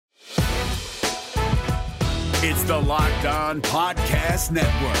It's the Locked On Podcast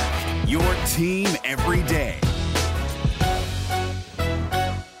Network, your team every day.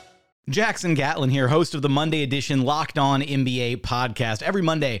 Jackson Gatlin here, host of the Monday edition Locked On NBA podcast. Every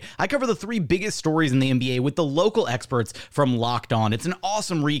Monday, I cover the three biggest stories in the NBA with the local experts from Locked On. It's an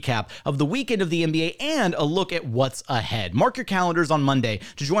awesome recap of the weekend of the NBA and a look at what's ahead. Mark your calendars on Monday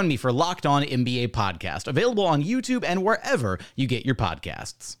to join me for Locked On NBA podcast, available on YouTube and wherever you get your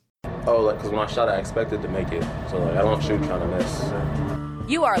podcasts. Because when I shot, I expected to make it. So, I don't shoot trying to miss.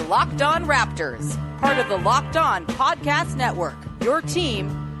 You are Locked On Raptors, part of the Locked On Podcast Network, your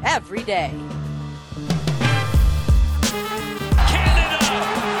team every day. Canada,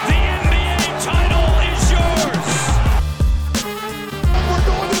 the NBA title is yours. We're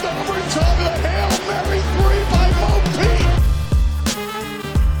going to the overtime of the Hail Mary 3 by Mo Pete.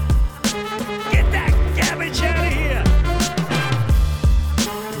 Get that garbage out of here.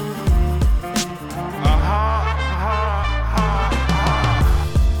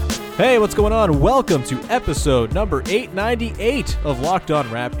 Hey, what's going on? Welcome to episode number 898 of Locked On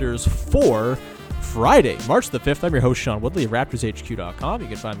Raptors for Friday, March the 5th. I'm your host, Sean Woodley of RaptorsHQ.com. You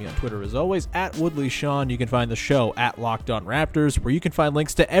can find me on Twitter as always, at WoodleySean. You can find the show at Locked On Raptors, where you can find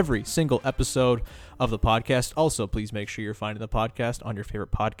links to every single episode of the podcast. Also, please make sure you're finding the podcast on your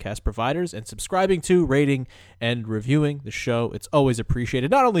favorite podcast providers and subscribing to, rating, and reviewing the show. It's always appreciated,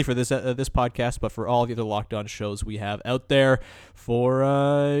 not only for this podcast, but for all the other Locked On shows we have out there for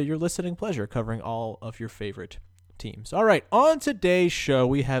your listening pleasure, covering all of your favorite teams. All right, on today's show,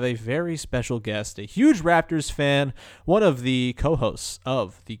 we have a very special guest, a huge Raptors fan, one of the co-hosts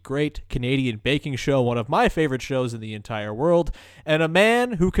of the Great Canadian Baking Show, one of my favorite shows in the entire world, and a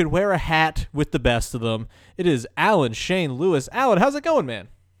man who can wear a hat with the best of them. It is Alan Shane Lewis. Alan, how's it going, man?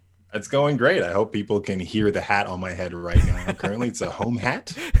 It's going great. I hope people can hear the hat on my head right now. Currently, it's a home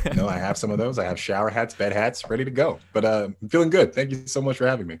hat. I have some of those. I have shower hats, bed hats, ready to go. But I'm feeling good. Thank you so much for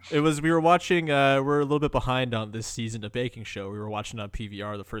having me. We were watching, we're a little bit behind on this season of Baking Show. We were watching on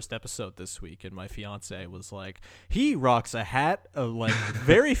PVR the first episode this week, and my fiance was like, he rocks a hat of like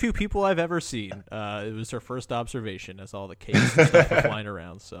very few people I've ever seen. It was her first observation as all the cakes and stuff were flying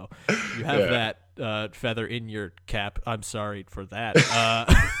around. So you have that feather in your cap. I'm sorry for that.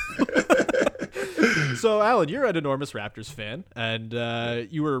 So, Alan, you're an enormous Raptors fan, and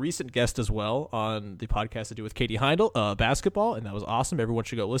you were a recent guest as well on the podcast I do with Katie Heindel, basketball, and that was awesome. Everyone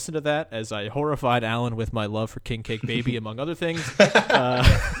should go listen to that, as I horrified Alan with my love for King Cake Baby, among other things.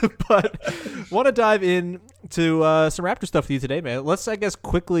 But want to dive into some Raptor stuff with you today, man. Let's, I guess,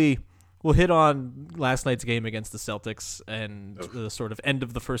 quickly... We'll hit on last night's game against the Celtics and the sort of end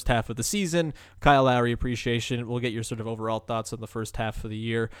of the first half of the season, Kyle Lowry appreciation. We'll get your sort of overall thoughts on the first half of the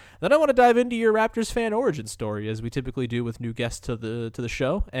year. Then I want to dive into your Raptors fan origin story, as we typically do with new guests to the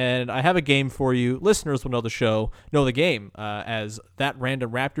show. And I have a game for you. Listeners will know the game as that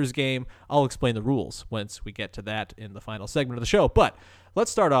random Raptors game. I'll explain the rules once we get to that in the final segment of the show. But let's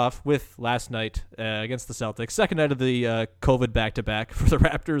start off with last night against the Celtics. Second night of the COVID back-to-back for the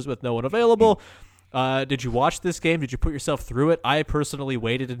Raptors with no one available. Did you watch this game? Did you put yourself through it? I personally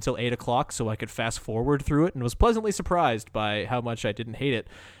waited until 8 o'clock so I could fast forward through it and was pleasantly surprised by how much I didn't hate it.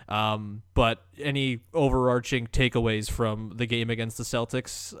 But any overarching takeaways from the game against the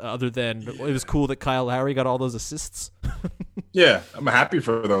Celtics other than it was cool that Kyle Lowry got all those assists? Yeah, I'm happy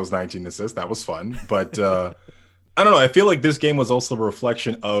for those 19 assists. That was fun. But I don't know. I feel like this game was also a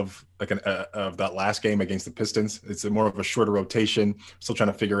reflection of of that last game against the Pistons. It's more of a shorter rotation, still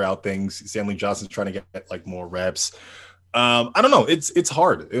trying to figure out things. Stanley Johnson's trying to get like more reps. I don't know. It's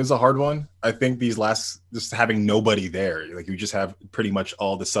hard. It was a hard one. I think just having nobody there, like you just have pretty much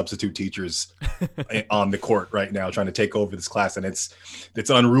all the substitute teachers on the court right now trying to take over this class, and it's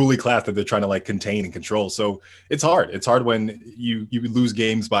an unruly class that they're trying to like contain and control. So it's hard. It's hard when you lose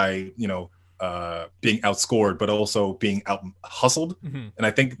games by being outscored, but also being out hustled. Mm-hmm. And I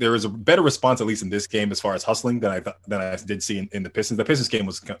think there was a better response, at least in this game, as far as hustling than I did see in the Pistons. The Pistons game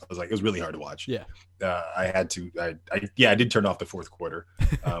was like, it was really hard to watch. Yeah. I did turn off the fourth quarter.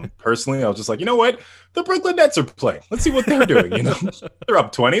 Personally, I was just like, you know what? The Brooklyn Nets are playing. Let's see what they're doing. They're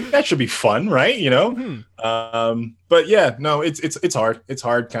up 20. That should be fun, right? Mm-hmm. But yeah, no, it's hard. It's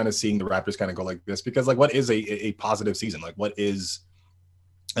hard kind of seeing the Raptors kind of go like this, because like, what is a positive season? Like, what is,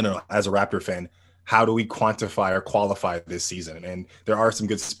 I don't know, as a Raptor fan, how do we quantify or qualify this season? And there are some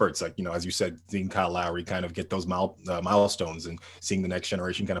good spurts, like, as you said, seeing Kyle Lowry kind of get those milestones and seeing the next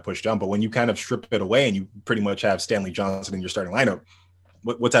generation kind of push down. But when you kind of strip it away and you pretty much have Stanley Johnson in your starting lineup,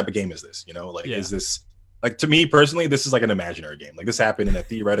 what type of game is this? Is this, like, to me personally, this is like an imaginary game. Like, this happened in a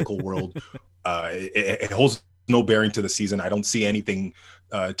theoretical world. It holds no bearing to the season. I don't see anything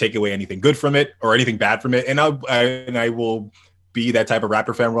take away anything good from it or anything bad from it. And I will be that type of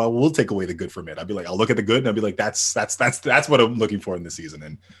Raptor fan where I will take away the good from it. I'll be like, I'll look at the good and I'll be like, that's what I'm looking for in this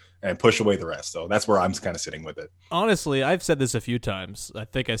season, and push away the rest. So that's where I'm kind of sitting with it. Honestly, I've said this a few times. I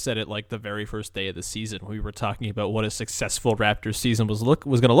think I said it like the very first day of the season. We were talking about what a successful Raptors season was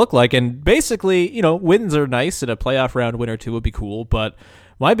going to look like. And basically, wins are nice and a playoff round win or two would be cool. But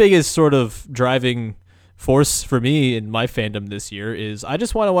my biggest sort of driving force for me in my fandom this year is I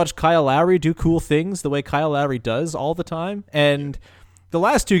just want to watch Kyle Lowry do cool things the way Kyle Lowry does all the time. And the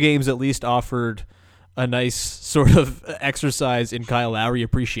last two games at least offered a nice sort of exercise in Kyle Lowry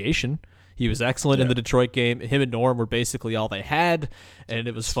appreciation. He was excellent in the Detroit game. Him and Norm were basically all they had, and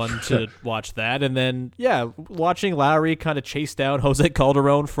it was fun to watch that. And then, watching Lowry kind of chase down Jose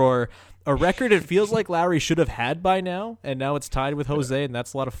Calderon for a record it feels like Lowry should have had by now, and now it's tied with Jose, and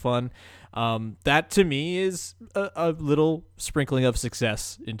that's a lot of fun. That, to me, is a little sprinkling of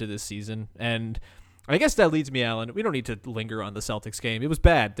success into this season. And I guess that leads me, Alan. We don't need to linger on the Celtics game. It was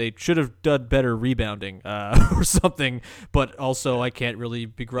bad. They should have done better rebounding or something. But also, I can't really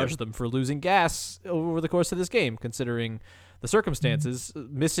begrudge them for losing gas over the course of this game, considering the circumstances.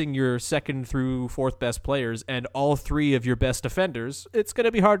 Missing your second through fourth best players and all three of your best defenders, it's going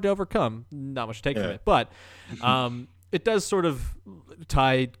to be hard to overcome. Not much to take from it. But it does sort of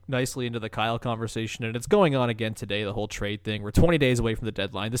tie nicely into the Kyle conversation, and it's going on again today, the whole trade thing. We're 20 days away from the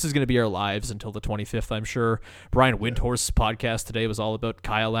deadline. This is going to be our lives until the 25th, I'm sure. Brian Windhorst's podcast today was all about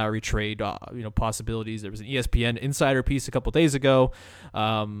Kyle Lowry trade possibilities. There was an ESPN insider piece a couple days ago,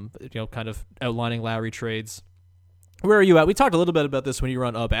 kind of outlining Lowry trades. Where are you at? We talked a little bit about this when you were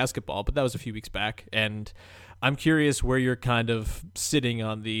on Basketball, but that was a few weeks back, and I'm curious where you're kind of sitting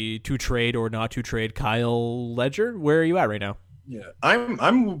on the to trade or not to trade Kyle ledger. Where are you at right now? Yeah,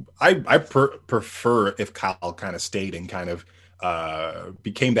 I prefer if Kyle kind of stayed and kind of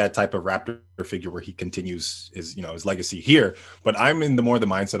became that type of Raptor figure where he continues his legacy here. But I'm in the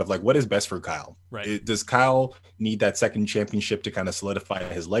mindset of like, what is best for Kyle? Right. Does Kyle need that second championship to kind of solidify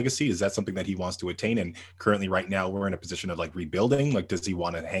his legacy? Is that something that he wants to attain? And currently right now we're in a position of like rebuilding. Like, does he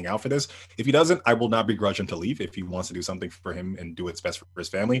want to hang out for this? If he doesn't, I will not begrudge him to leave. If he wants to do something for him and do what's best for his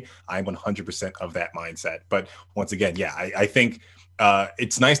family, I'm 100% of that mindset. But once again, I think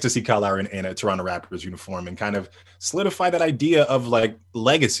it's nice to see Kyle Lowry in a Toronto Raptors uniform and kind of solidify that idea of like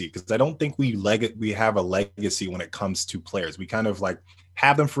legacy, because I don't think we have a legacy when it comes to players. We kind of like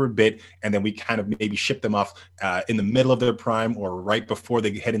have them for a bit and then we kind of maybe ship them off in the middle of their prime or right before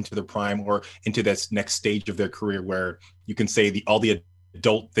they head into their prime or into this next stage of their career where you can say all the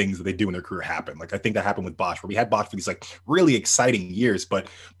adult things that they do in their career happen. Like I think that happened with Bosch, where we had Bosch for these like really exciting years, but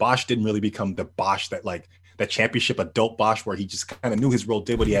Bosch didn't really become the Bosch that like that championship adult Bosch where he just kind of knew his role,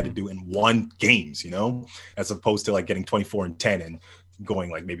 did what he had to do and won games, as opposed to like getting 24-10 and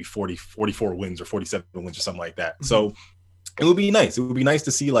going like maybe 44 wins or 47 wins or something like that. Mm-hmm. So it would be nice. It would be nice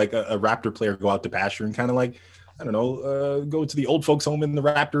to see like a Raptor player go out to pasture and kind of like, I don't know, go to the old folks home in a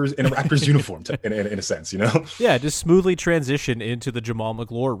Raptors uniform in a sense, Yeah, just smoothly transition into the Jamal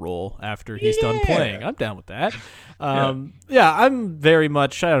McLaurin role after he's done playing. I'm down with that. I'm very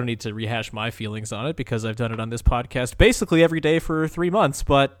much, I don't need to rehash my feelings on it because I've done it on this podcast basically every day for 3 months,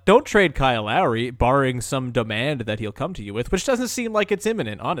 but don't trade Kyle Lowry, barring some demand that he'll come to you with, which doesn't seem like it's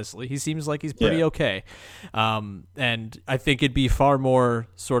imminent, honestly. He seems like he's pretty okay. And I think it'd be far more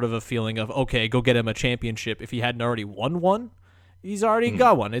sort of a feeling of, okay, go get him a championship. If he hadn't already won one, he's already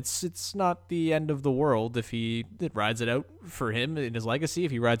got one. It's not the end of the world if he rides it out for him in his legacy,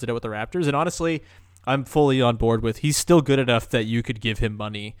 if he rides it out with the Raptors. And honestly, I'm fully on board with he's still good enough that you could give him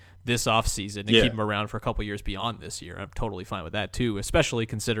money this offseason and keep him around for a couple years beyond this year. I'm totally fine with that too, especially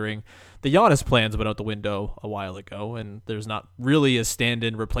considering the Giannis plans went out the window a while ago and there's not really a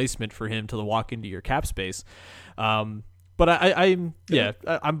stand-in replacement for him to walk into your cap space. But I'm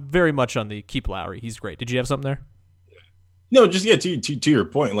very much on the keep Lowry. He's great. Did you have something there? No, just to your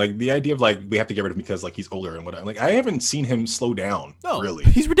point, like the idea of like we have to get rid of him because like he's older and whatever. Like I haven't seen him slow down. No, really.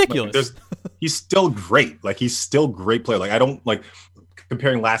 He's ridiculous. Like, he's still great. Like he's still great player. Like I don't like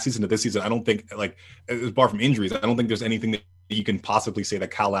comparing last season to this season. I don't think like apart from injuries, I don't think there's anything that you can possibly say that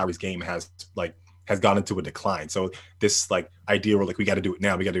Kyle Lowry's game has gone into a decline. So this like idea where like we got to do it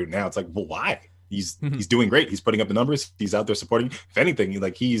now. It's like, well, why? He's doing great. He's putting up the numbers. He's out there supporting. If anything,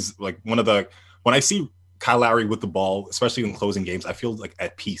 like he's like one of the when I see Kyle Lowry with the ball, especially in closing games, I feel like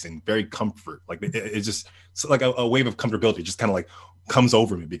at peace and very comfort. Like it's just like a wave of comfortability just kind of like comes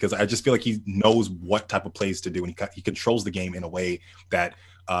over me because I just feel like he knows what type of plays to do and he controls the game in a way that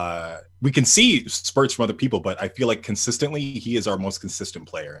we can see spurts from other people, but I feel like consistently he is our most consistent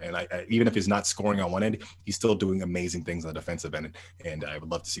player. And I even if he's not scoring on one end, he's still doing amazing things on the defensive end. And I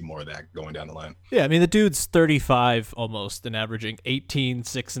would love to see more of that going down the line. Yeah, I mean, the dude's 35 almost and averaging 18,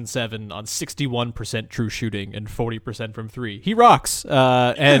 6, and 7 on 61% true shooting and 40% from three. He rocks.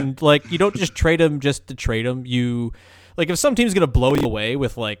 And like, you don't just trade him just to trade him. You like, if some team's going to blow you away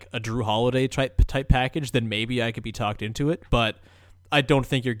with like a Drew Holiday type package, then maybe I could be talked into it. But I don't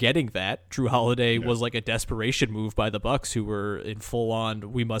think you're getting that. Drew Holiday was like a desperation move by the Bucks, who were in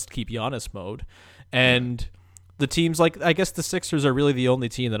full-on "we must keep Giannis" mode, and the teams like, I guess the Sixers are really the only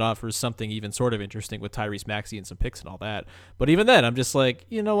team that offers something even sort of interesting with Tyrese Maxey and some picks and all that. But even then, I'm just like,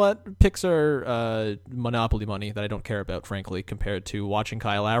 you know what? Picks are monopoly money that I don't care about, frankly, compared to watching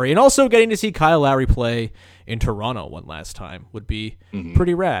Kyle Lowry, and also getting to see Kyle Lowry play in Toronto one last time would be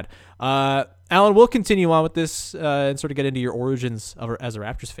pretty rad. Alan, we'll continue on with this and sort of get into your origins as a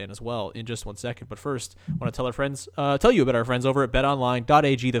Raptors fan as well in just 1 second. But first, I want to tell you about our friends over at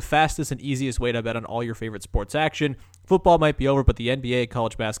betonline.ag, the fastest and easiest way to bet on all your favorite sports action. Football might be over, but the NBA,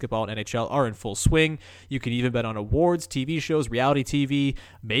 college basketball, and NHL are in full swing. You can even bet on awards, TV shows, reality TV,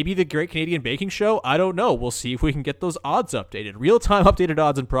 maybe the Great Canadian Baking Show. I don't know. We'll see if we can get those odds updated. Real-time updated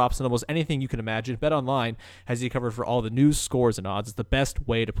odds and props on almost anything you can imagine. BetOnline has you covered for all the news, scores, and odds. It's the best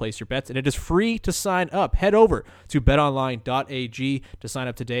way to place your bets, and it is free to sign up. Head over to betonline.ag to sign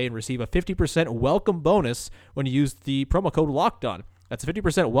up today and receive a 50% welcome bonus when you use the promo code LOCKEDON. That's a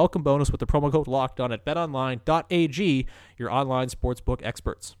 50% welcome bonus with the promo code LOCKEDON at betonline.ag, your online sportsbook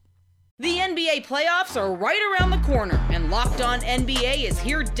experts. The NBA playoffs are right around the corner, and Locked On NBA is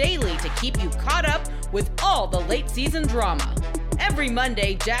here daily to keep you caught up with all the late season drama. Every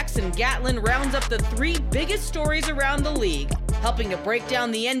Monday, Jackson Gatlin rounds up the 3 biggest stories around the league, helping to break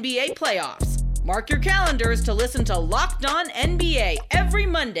down the NBA playoffs. Mark your calendars to listen to Locked On NBA every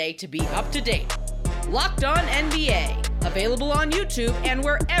Monday to be up to date. Locked On NBA, available on YouTube and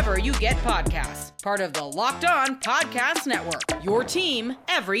wherever you get podcasts. Part of the Locked On Podcast Network, your team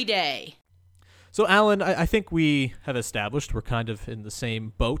every day. So, Alan, I think we have established we're kind of in the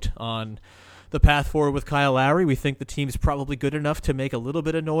same boat on the path forward with Kyle Lowry. We think the team's probably good enough to make a little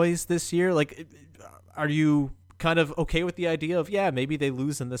bit of noise this year. Like, are you kind of okay with the idea of, maybe they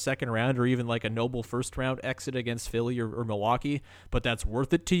lose in the second round or even like a noble first round exit against Philly or Milwaukee, but that's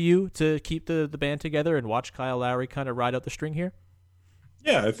worth it to you to keep the band together and watch Kyle Lowry kind of ride out the string here?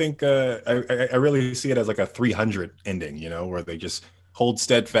 Yeah, I think I really see it as like a 300 ending, where they just hold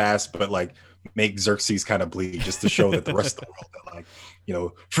steadfast, but like make Xerxes kind of bleed just to show that the rest of the world that like,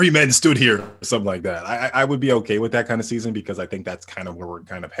 free men stood here, or something like that. I would be okay with that kind of season because I think that's kind of where we're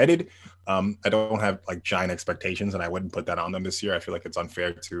kind of headed. I don't have like giant expectations, and I wouldn't put that on them this year. I feel like it's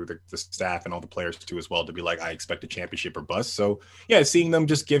unfair to the staff and all the players too as well to be like, I expect a championship or bust. So yeah, seeing them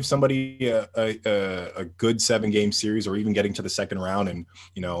just give somebody a good 7-game series or even getting to the second round and,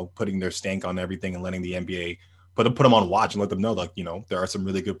 putting their stank on everything and letting the NBA put them on watch and let them know, like, there are some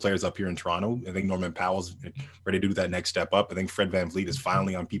really good players up here in Toronto. I think Norman Powell's ready to do that next step up. I think Fred VanVleet is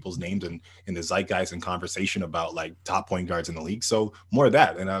finally on people's names and in the zeitgeist and conversation about like top point guards in the league. So more of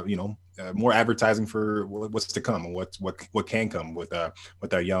that, and more advertising for what's to come and what can come with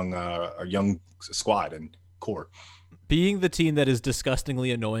our young squad and core. Being the team that is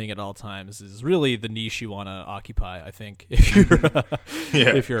disgustingly annoying at all times is really the niche you want to occupy, I think, if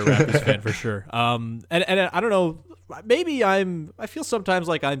you're a Raptors fan for sure. And I don't know, maybe I feel sometimes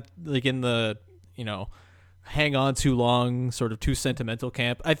like I'm like in the, hang on too long, sort of too sentimental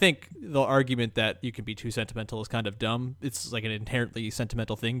camp. I think the argument that you can be too sentimental is kind of dumb. It's like an inherently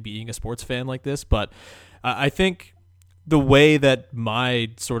sentimental thing being a sports fan like this, but I think the way that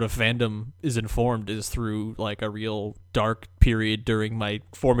my sort of fandom is informed is through like a real dark period during my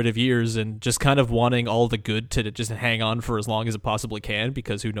formative years and just kind of wanting all the good to just hang on for as long as it possibly can,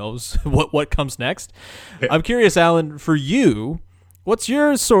 because who knows what comes next. I'm curious, Alan, for you, what's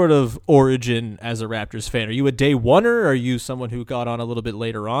your sort of origin as a Raptors fan? Are you a day oneer? Are you someone who got on a little bit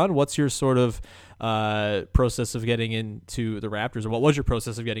later on? What's your sort of process of getting into the Raptors, or what was your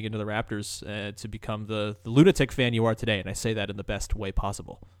process of getting into the Raptors to become the lunatic fan you are today? And I say that in the best way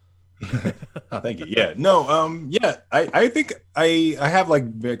possible. Oh, thank you. Yeah, no, I think I have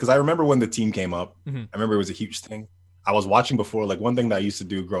like, because I remember when the team came up, I remember it was a huge thing. I was watching before, like one thing that I used to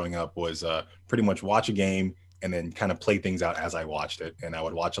do growing up was pretty much watch a game, and then kind of play things out as I watched it. And I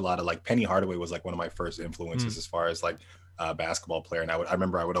would watch a lot of like Penny Hardaway was like one of my first influences as far as like basketball player. And I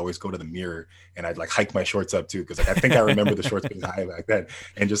remember I would always go to the mirror and I'd like hike my shorts up too, because like I think I remember the shorts being high back then,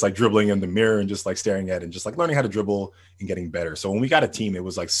 and just like dribbling in the mirror and just like staring at it and just like learning how to dribble and getting better. So when we got a team, it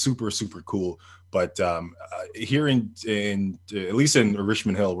was like super cool. But here in at least in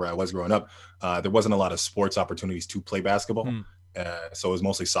Richmond Hill where I was growing up, there wasn't a lot of sports opportunities to play basketball. So it was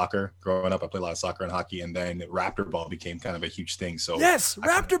mostly soccer growing up. I played a lot of soccer and hockey, and then Raptor ball became kind of a huge thing. So yes,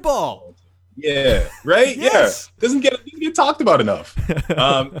 Raptor ball. Yeah, right. Yes. Yeah, doesn't get talked about enough.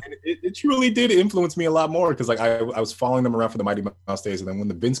 And it truly did influence me a lot more, because like I was following them around for the Mighty Mouse days, and then when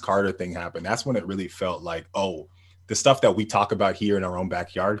the Vince Carter thing happened, that's when it really felt like, oh, the stuff that we talk about here in our own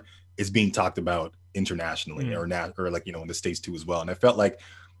backyard is being talked about internationally or like, you know, in the States too as well. And I felt like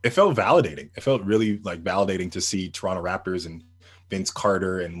it felt validating. It felt really like validating to see Toronto Raptors and Vince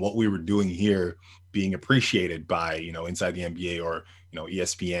Carter and what we were doing here being appreciated by, you know, inside the NBA or, you know,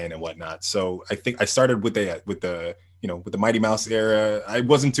 ESPN and whatnot. So I think I started with the Mighty Mouse era. I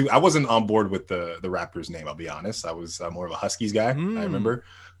wasn't on board with the Raptors name. I'll be honest. I was more of a Huskies guy. I remember.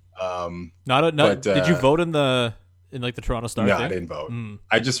 Did you vote in the Toronto Star No, thing? I didn't vote.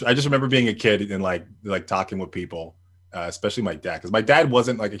 I just remember being a kid and like talking with people, especially my dad, because my dad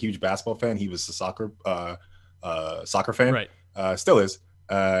wasn't like a huge basketball fan. He was a soccer fan, Right? Still is,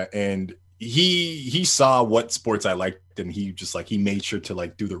 and he saw what sports I liked, and he made sure to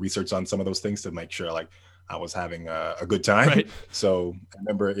like do the research on some of those things to make sure like I was having a good time. Right. So I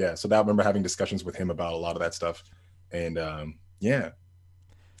remember having discussions with him about a lot of that stuff, and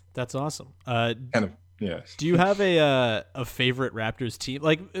That's awesome. Yeah. Do you have a favorite Raptors team?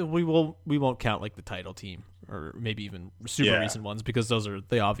 Like we won't count like the title team or maybe even super recent ones, because those are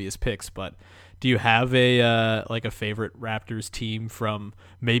the obvious picks. But do you have a favorite Raptors team from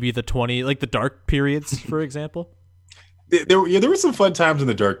maybe the dark periods, for example? There were some fun times in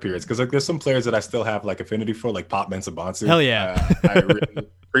the dark periods, because like there's some players that I still have like affinity for, like Pop Mensah-Bonsu. Hell yeah.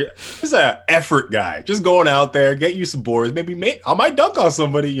 He's an effort guy, just going out there, get you some boards. I might dunk on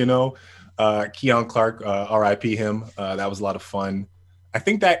somebody, you know. Keon Clark, RIP him. That was a lot of fun. I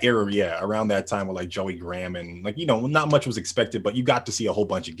think that era, around that time with like Joey Graham and like, you know, not much was expected, but you got to see a whole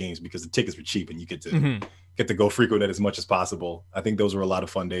bunch of games because the tickets were cheap and you get to go frequent it as much as possible. I think those were a lot of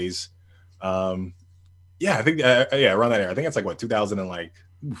fun days. I think around that era. I think it's like what 2000 and like.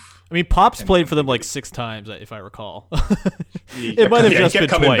 Oof, I mean, Pop's played for them like 6 times, if I recall. It might have just been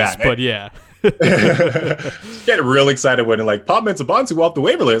twice, back, but yeah. Get real excited when like Pop Mensah-Bonsu off the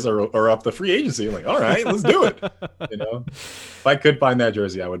waiver list or off the free agency. I'm like, all right, let's do it. You know, if I could find that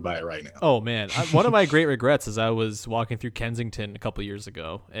jersey, I would buy it right now. Oh man, one of my great regrets is I was walking through Kensington a couple years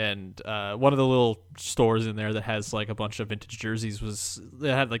ago, and one of the little stores in there that has like a bunch of vintage jerseys they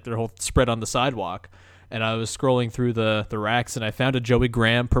had like their whole spread on the sidewalk. And I was scrolling through the racks, and I found a Joey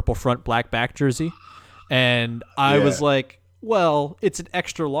Graham purple front, black back jersey. And I was like, well, it's an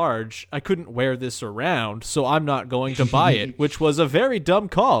extra large. I couldn't wear this around, so I'm not going to buy it, which was a very dumb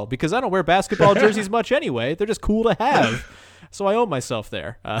call because I don't wear basketball jerseys much anyway. They're just cool to have. So I owe myself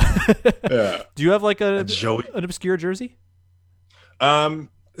there. Do you have like an obscure jersey?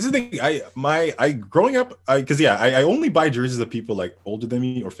 This is the thing. I growing up, because I only buy jerseys of people like older than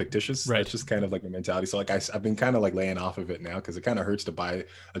me or fictitious. Right. That's just kind of like a mentality. So like I've been kind of like laying off of it now because it kind of hurts to buy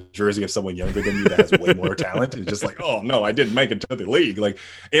a jersey of someone younger than you that has way more talent. It's just like, oh no, I didn't make it to the league. Like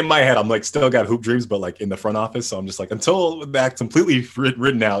in my head, I'm like still got hoop dreams, but like in the front office. So I'm just like, until that's completely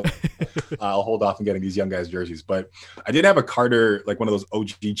written out, I'll hold off on getting these young guys jerseys. But I did have a Carter, like one of those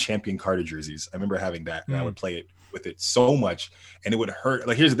OG champion Carter jerseys. I remember having that, and I would play it with it so much, and it would hurt.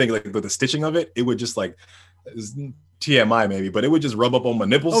 Like here's the thing, like with the stitching of it, it would just like TMI maybe, but it would just rub up on my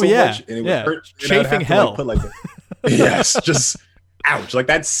nipples so much, and it would hurt. Chafing hell. Yes, just ouch. Like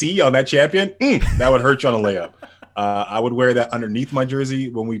that C on that champion, that would hurt you on a layup. I would wear that underneath my jersey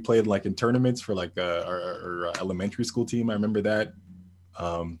when we played like in tournaments for like our elementary school team. I remember that. I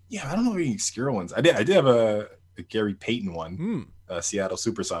don't know any obscure ones. I did have a Gary Payton one. Seattle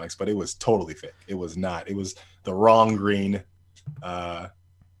Supersonics, but it was totally fake. It was not. It was the wrong green. What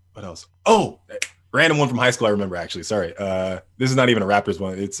else? Oh, random one from high school. I remember actually. Sorry. This is not even a Raptors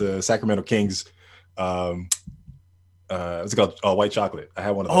one. It's a Sacramento Kings. What's it called? Oh, white chocolate. I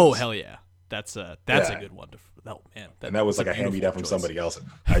had one of those. Oh, hell yeah. That's a good one. Oh man. That was like a hand-me-down from somebody else.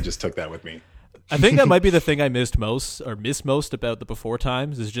 I just took that with me. I think that might be the thing I miss most about the before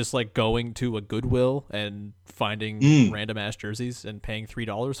times is just like going to a Goodwill and finding random ass jerseys and paying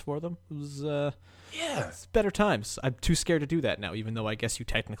 $3 for them. It was it's better times. I'm too scared to do that now, even though I guess you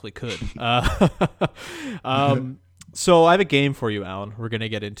technically could. So I have a game for you, Alan. We're gonna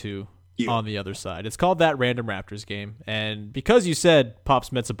get into on the other side. It's called That Random Raptors Game. And because you said Pops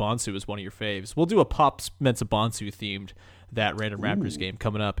Mensah-Bonsu is one of your faves, we'll do a Pops Mensah-Bonsu themed That Random Raptors Game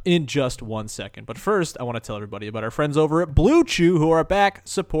coming up in just 1 second. But first, I want to tell everybody about our friends over at Blue Chew, who are back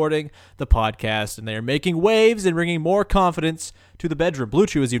supporting the podcast, and they are making waves and bringing more confidence to the bedroom. Blue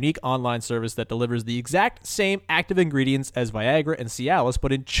Chew is a unique online service that delivers the exact same active ingredients as Viagra and Cialis,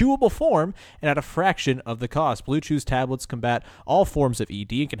 but in chewable form and at a fraction of the cost. Blue Chew's tablets combat all forms of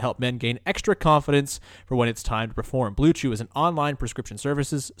ED and can help men gain extra confidence for when it's time to perform. Blue Chew is an online prescription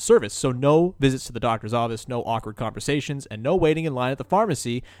service, so no visits to the doctor's office, no awkward conversations, and no waiting in line at the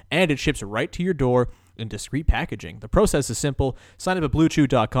pharmacy, and it ships right to your door in discreet packaging. The process is simple. Sign up at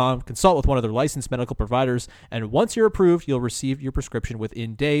bluechew.com, consult with one of their licensed medical providers, and once you're approved, you'll receive your prescription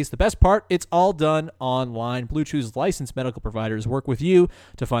within days. The best part, it's all done online. Blue Chew's licensed medical providers work with you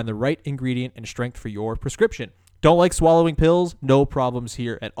to find the right ingredient and strength for your prescription. Don't like swallowing pills? No problems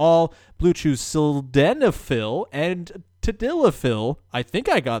here at all. Blue Chew's sildenafil and tadalafil, I think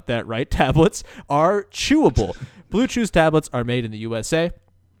I got that right, tablets are chewable. Blue Chew's tablets are made in the USA,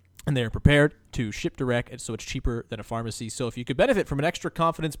 and they are prepared to ship direct, and so it's cheaper than a pharmacy. So if you could benefit from an extra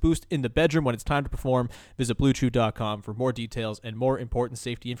confidence boost in the bedroom when it's time to perform, visit bluechew.com for more details and more important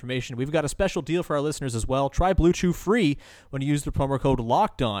safety information. We've got a special deal for our listeners as well. Try Blue Chew free when you use the promo code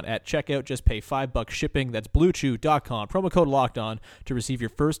LOCKEDON at checkout. Just pay $5 shipping. That's bluechew.com, promo code LOCKEDON to receive your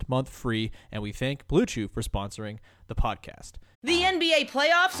first month free. And we thank Blue Chew for sponsoring the podcast. The NBA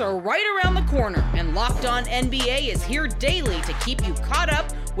playoffs are right around the corner, and Locked On NBA is here daily to keep you caught up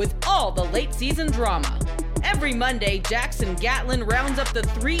with all the late season drama. Every Monday, Jackson Gatlin rounds up the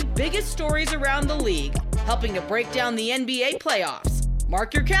 3 biggest stories around the league, helping to break down the NBA playoffs.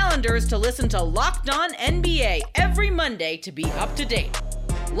 Mark your calendars to listen to Locked On NBA every Monday to be up to date.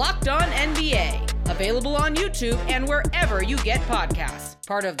 Locked On NBA, available on YouTube and wherever you get podcasts.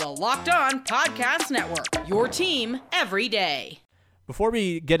 Part of the Locked On Podcast Network, your team every day. Before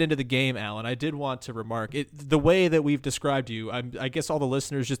we get into the game, Alan, I did want to remark, the way that we've described you, I guess all the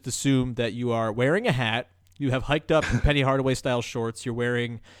listeners just assume that you are wearing a hat, you have hiked up Penny Hardaway-style shorts, you're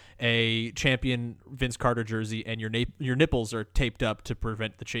wearing a champion Vince Carter jersey, and your nipples are taped up to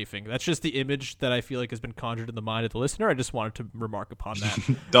prevent the chafing. That's just the image that I feel like has been conjured in the mind of the listener. I just wanted to remark upon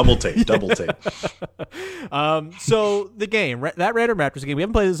that. double tape. So the game, that Random Raptors game, we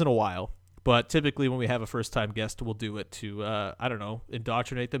haven't played this in a while, but typically when we have a first-time guest, we'll do it to,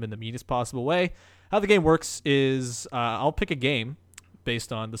 indoctrinate them in the meanest possible way. How the game works is I'll pick a game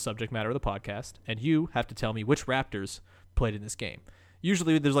based on the subject matter of the podcast, and you have to tell me which Raptors played in this game.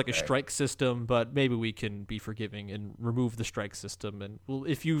 Usually there's like a strike system, but maybe we can be forgiving and remove the strike system. And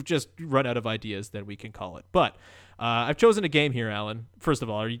if you just run out of ideas, then we can call it. But I've chosen a game here, Alan. First of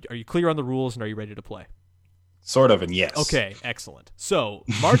all, are you clear on the rules and are you ready to play? Sort of, and yes. Okay, excellent. So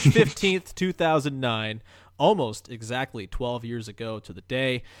March 15th, 2009, almost exactly 12 years ago to the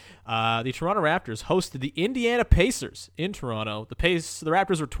day, the Toronto Raptors hosted the Indiana Pacers in Toronto. The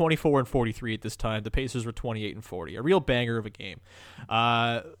Raptors were 24-43 at this time. The Pacers were 28-40. A real banger of a game.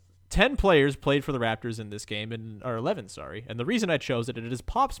 10 players played for the Raptors in this game, or 11, sorry. And the reason I chose it is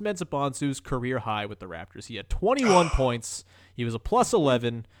Pops Mensah-Bonsu's career high with the Raptors. He had 21 points. He was a plus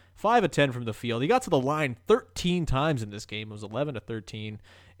 11, 5 of 10 from the field. He got to the line 13 times in this game. It was 11 of 13,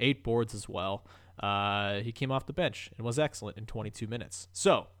 8 boards as well. He came off the bench and was excellent in 22 minutes.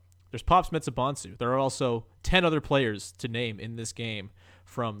 So there's Pops Mensah-Bonsu. There are also 10 other players to name in this game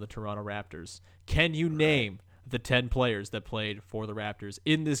from the Toronto Raptors. Can you name the 10 players that played for the Raptors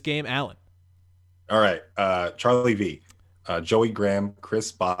in this game, Alan? All right. Charlie V, Joey Graham,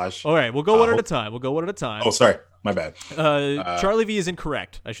 Chris Bosh. All right, we'll go one at a time. Oh, sorry. My bad. Charlie V is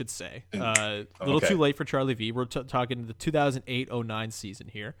incorrect, I should say. A little too late for Charlie V. We're talking the 2008-09 season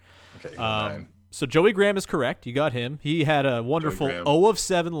here. Okay, so Joey Graham is correct. You got him. He had a wonderful 0 of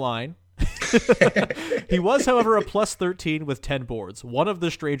 7 line. He was, however, a plus 13 with 10 boards. One of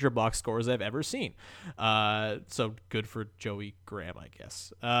the stranger box scores I've ever seen. So good for Joey Graham, I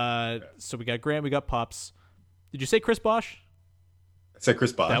guess. So we got Graham, we got Pops. Did you say Chris Bosh? I said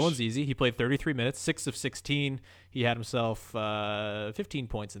Chris Bosh. That one's easy. He played 33 minutes, 6 of 16. He had himself 15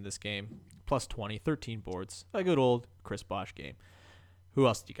 points in this game, plus 20, 13 boards. A good old Chris Bosh game. Who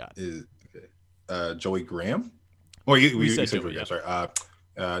else do you got? Joey Graham? Or you said Joey, yeah. Sorry.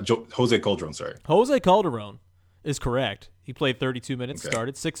 Jose Calderon, sorry. Jose Calderon is correct. He played 32 minutes,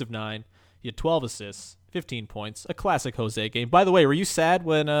 started 6 of 9. He had 12 assists, 15 points. A classic Jose game. By the way, were you sad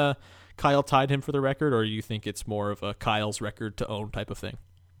when Kyle tied him for the record, or do you think it's more of a Kyle's record to own type of thing?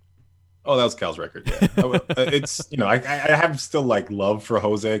 Oh, that was Kyle's record, yeah. It's, I have still love for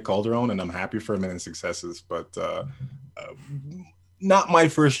Jose Calderon, and I'm happy for him and his successes, but not my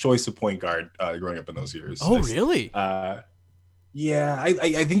first choice of point guard growing up in those years. Oh, really? Yeah,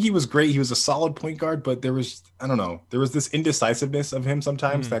 I think he was great. He was a solid point guard, but there was this indecisiveness of him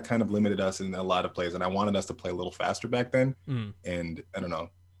sometimes that kind of limited us in a lot of plays. And I wanted us to play a little faster back then. And I don't know.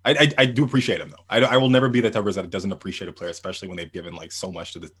 I do appreciate him though. I will never be the type of person that doesn't appreciate a player, especially when they've given like so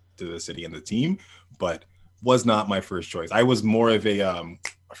much to the city and the team. But was not my first choice. I was more of a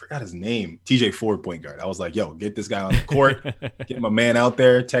I forgot his name, TJ Ford point guard. I was like, yo, get this guy on the court, get my man out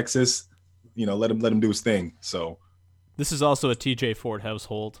there, Texas. Let him do his thing. So. This is also a TJ Ford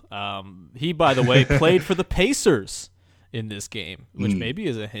household. He, by the way, played for the Pacers in this game, which maybe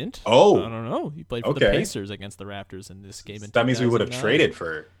is a hint. Oh. I don't know. He played for the Pacers against the Raptors in this game. That means we would have traded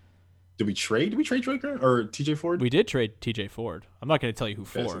for – did we trade Draker or TJ Ford? We did trade TJ Ford. I'm not going to tell you who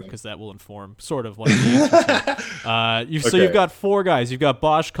for because that will inform sort of one of the answers. So you've got 4 guys. You've got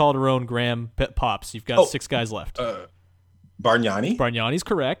Bosch, Calderon, Graham, Pops. You've got 6 guys left. Bargnani? Bargnani's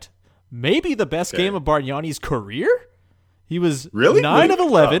correct. Maybe the best game of Bargnani's career? He was really 9 of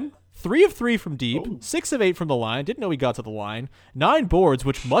 11, 3 of 3 from deep, 6 of 8 from the line. Didn't know he got to the line. 9 boards,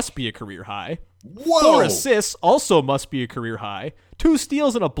 which must be a career high. Whoa. 4 assists, also must be a career high. 2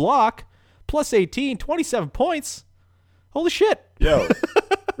 steals and a block, plus 18, 27 points. Holy shit! Yo,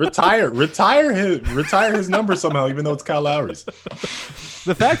 retire his number somehow, even though it's Kyle Lowry's.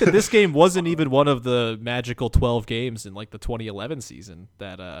 The fact that this game wasn't even one of the magical 12 games in like the 2011 season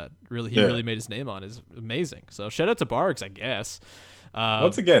that really made his name on is amazing. So shout out to Bargs, I guess.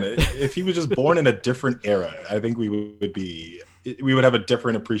 Once again, if he was just born in a different era, I think we would have a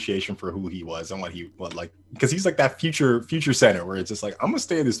different appreciation for who he was and what like, because he's like that future center where it's just like, I'm gonna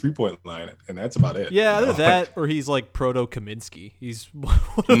stay in this 3-point line and that's about it. Yeah, either that or he's like proto Kaminsky. He's one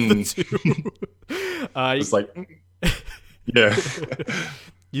of the two. It's like. Yeah,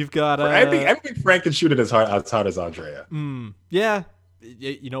 you've got. I think Frank can shoot it as hard as Andrea. Yeah,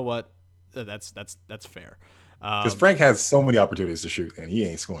 you know what? That's fair. Because Frank has so many opportunities to shoot and he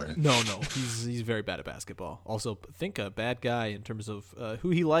ain't scoring. No, he's very bad at basketball. Also, think a bad guy in terms of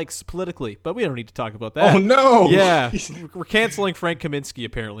who he likes politically, but we don't need to talk about that. Oh no! Yeah, we're canceling Frank Kaminsky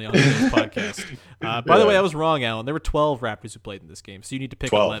apparently on this podcast. By the way, I was wrong, Alan. There were 12 Raptors who played in this game, so you need to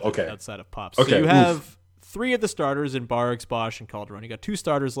pick 11 outside of Pops. Okay. So you have 3 of the starters in Bargs, Bosch, and Calderon. You got 2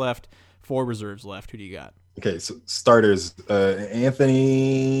 starters left, 4 reserves left. Who do you got? Okay, so starters,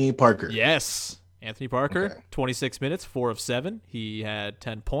 Anthony Parker. Yes, Anthony Parker, 26 minutes, 4 of 7. He had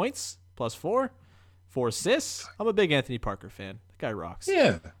 10 points, plus 4 assists. I'm a big Anthony Parker fan. That guy rocks.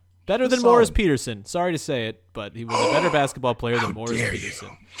 Yeah. Better than Morris Peterson. Sorry to say it, but he was a better basketball player than Morris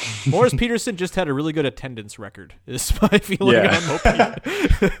Peterson. Morris Peterson just had a really good attendance record, is my feeling on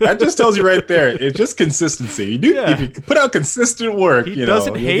Mopi. That just tells you right there. It's just consistency. If you put out consistent work, he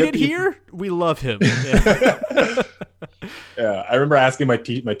doesn't hate it here. We love him. Yeah. Yeah, I remember asking my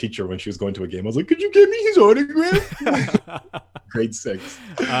teacher when she was going to a game. I was like, "Could you give me his autograph?" Grade 6.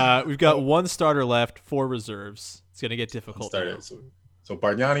 We've got 1 starter left, 4 reserves. It's gonna get difficult. So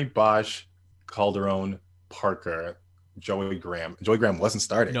Bargnani, Bosch, Calderon, Parker, Joey Graham. Joey Graham wasn't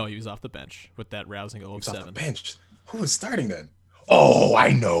starting. No, he was off the bench with that rousing 0 of 7. Off the bench. Who was starting then? Oh,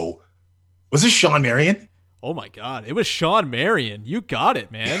 I know. Was this Sean Marion? Oh my God, it was Sean Marion. You got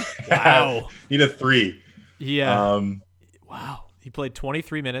it, man. Wow. Need a 3. Yeah. Wow. He played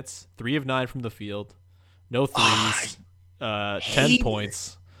 23 minutes, 3 of 9 from the field, no threes, 10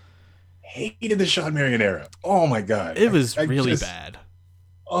 points. Hated the Sean Marion era. Oh my God. It was really bad.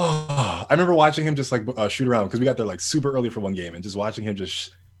 Oh, I remember watching him just like shoot around because we got there like super early for one game and just watching him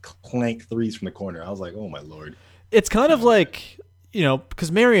just clank threes from the corner. I was like, oh my Lord. It's kind of like, because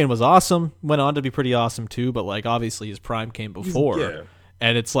Marion was awesome, went on to be pretty awesome too, but like obviously his prime came before. Yeah.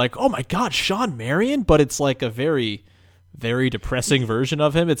 And it's like, oh my God, Sean Marion, but it's like a very, very depressing version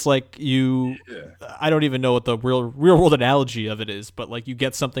of him. It's like I don't even know what the real world analogy of it is, but like you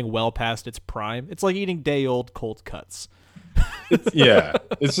get something well past its prime. It's like eating day old cold cuts.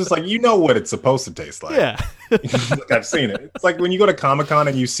 It's just like, what it's supposed to taste like. Yeah. I've seen it. It's like when you go to Comic-Con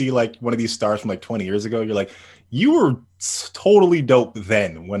and you see like one of these stars from like 20 years ago, you're like, you were totally dope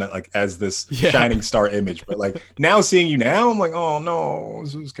then when like as this shining star image, but like now seeing you now, I'm like, oh no,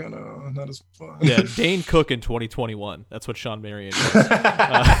 this is kind of not as fun. Yeah, Dane Cook in 2021. That's what Sean Marion is.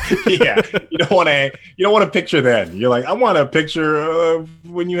 Yeah, you don't want to picture then. You're like, I want a picture of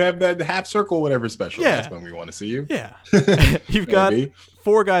when you have that half circle, whatever special. Yeah. That's when we want to see you. Yeah, you've got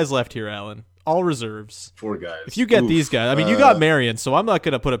 4 guys left here, Alan. All reserves. 4 guys. If you get these guys, I mean, you got Marion, so I'm not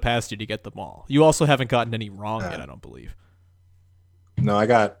going to put it past you to get them all. You also haven't gotten any wrong yet, I don't believe. No, I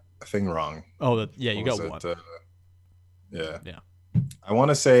got a thing wrong. Oh, you got one. Yeah. I want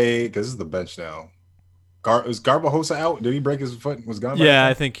to say, because this is the bench now. Is Garbajosa out? Did he break his foot and was gone? Yeah,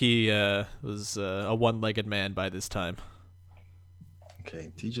 I think he was a one-legged man by this time.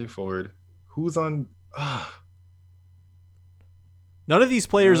 Okay, TJ Ford. Who's on? None of these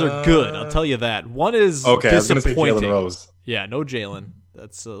players are good, I'll tell you that. One is okay, I was going to say disappointing. Jalen Rose. Yeah, no Jalen.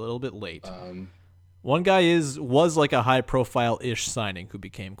 That's a little bit late. One guy was like a high-profile-ish signing who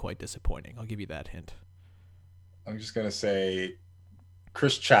became quite disappointing. I'll give you that hint. I'm just going to say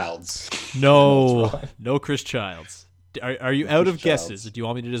Chris Childs. No Chris Childs. Are you out of Childs. guesses? Or do you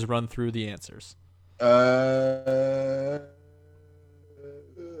want me to just run through the answers? No.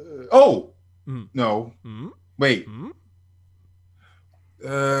 Wait.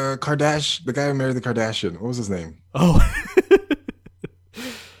 Kardashian, the guy who married the Kardashian. What was his name? Oh.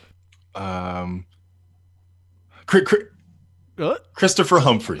 Christopher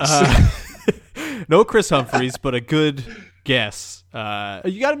Humphries. No Chris Humphries, but a good guess.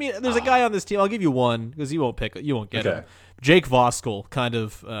 You got to mean. There's a guy on this team. I'll give you one because you won't get him. Jake Voskuhl, kind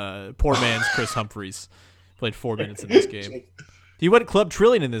of poor man's Chris Humphries, played 4 minutes in this game. He went club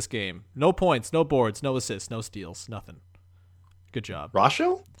trillion in this game. No points, no boards, no assists, no steals, nothing. Good job.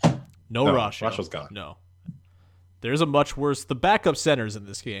 Rasho? No Rasho. Rasho's gone. No. There's a much worse. The backup centers in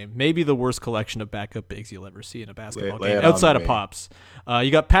this game, maybe the worst collection of backup bigs you'll ever see in a basketball game, outside of Pops. You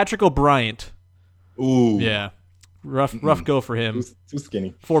got Patrick O'Bryant. Ooh. Yeah. Rough go for him. Too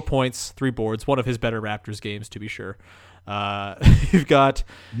skinny. 4 points, 3 boards. One of his better Raptors games, to be sure. You've got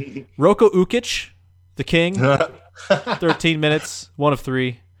Roko Ukic, the king. 13 minutes, 1 of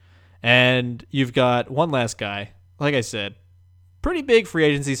 3. And you've got one last guy. Like I said, pretty big free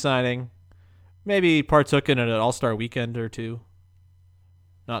agency signing. Maybe partook in an all-star weekend or two.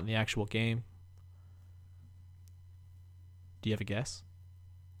 Not in the actual game. Do you have a guess?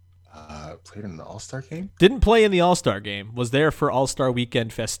 Played in the all-star game? Didn't play in the all-star game. Was there for all-star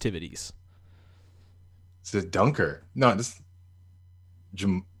weekend festivities. It's a dunker. No, this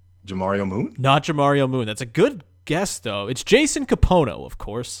Jamario Moon? Not Jamario Moon. That's a good guess, though. It's Jason Capono, of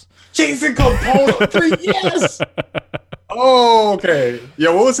course. Jason Capono! Yes! Oh, okay.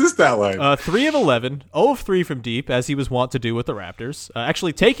 Yeah, what was his stat line? 3 of 11, 0 of 3 from deep, as he was wont to do with the Raptors.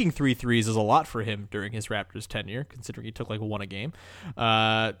 Actually, taking 3 threes is a lot for him during his Raptors tenure, considering he took like 1 a game.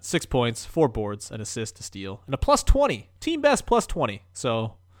 6 points, 4 boards, an assist, a steal, and a plus 20. Team best plus 20.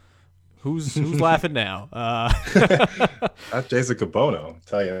 So who's laughing now? Not Jason Capono, I'll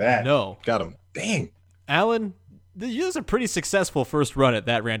tell you that. No. Got him. Dang. Alan, this is a pretty successful first run at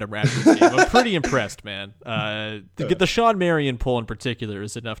that random Raptors game. I'm pretty impressed, man. The Sean Marion poll in particular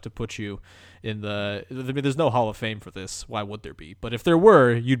is enough to put you in the... I mean, there's no Hall of Fame for this. Why would there be? But if there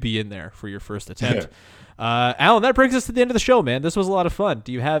were, you'd be in there for your first attempt. Yeah. Alan, that brings us to the end of the show, man. This was a lot of fun.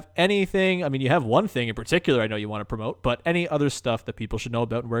 Do you have anything... I mean, you have one thing in particular I know you want to promote, but any other stuff that people should know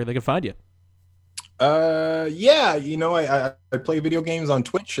about and where they can find you? Yeah, you know, I play video games on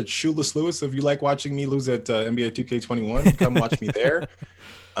Twitch at Shoeless Lewis. If you like watching me lose at NBA 2K21, come watch me there.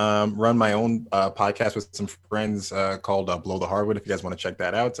 Run my own podcast with some friends called Blow the Hardwood. If you guys want to check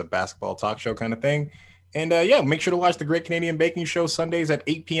that out, it's a basketball talk show kind of thing. And yeah, make sure to watch the Great Canadian Baking Show Sundays at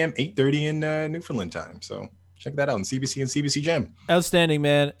 8 p.m., 8:30 in Newfoundland time. So check that out on CBC and CBC Gem. Outstanding,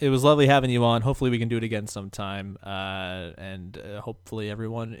 man. It was lovely having you on. Hopefully we can do it again sometime. And hopefully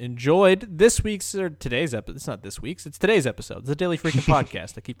everyone enjoyed this week's or today's episode. It's not this week's. It's today's episode. It's a daily freaking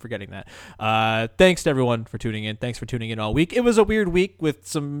podcast. I keep forgetting that. Thanks to everyone for tuning in. Thanks for tuning in all week. It was a weird week with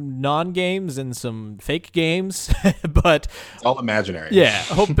some non-games and some fake games. But it's all imaginary. Yeah.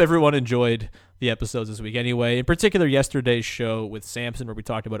 I hope everyone enjoyed the episodes this week anyway. In particular, yesterday's show with Samson where we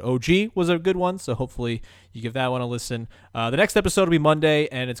talked about OG was a good one, so hopefully you give that one a listen. The next episode will be Monday,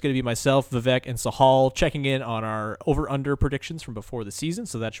 and it's going to be myself, Vivek, and Sahal checking in on our over-under predictions from before the season,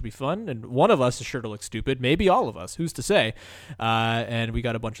 so that should be fun. And one of us is sure to look stupid, maybe all of us, who's to say? And we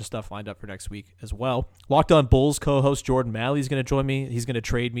got a bunch of stuff lined up for next week as well. Locked On Bulls co-host Jordan Malley is going to join me. He's going to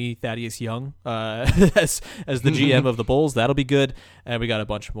trade me Thaddeus Young as the GM of the Bulls. That'll be good. And we got a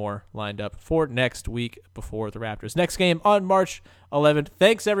bunch more lined up for next week before the Raptors' next game on March 11th.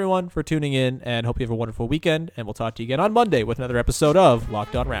 Thanks, everyone, for tuning in, and hope you have a wonderful weekend. And we'll talk to you again on Monday with another episode of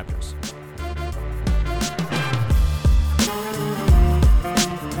Locked On Raptors.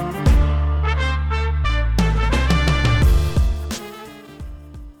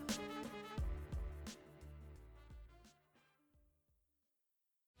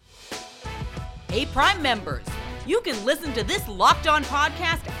 Hey, Prime members, you can listen to this Locked On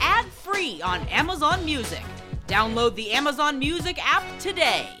podcast ad-free on Amazon Music. Download the Amazon Music app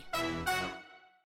today.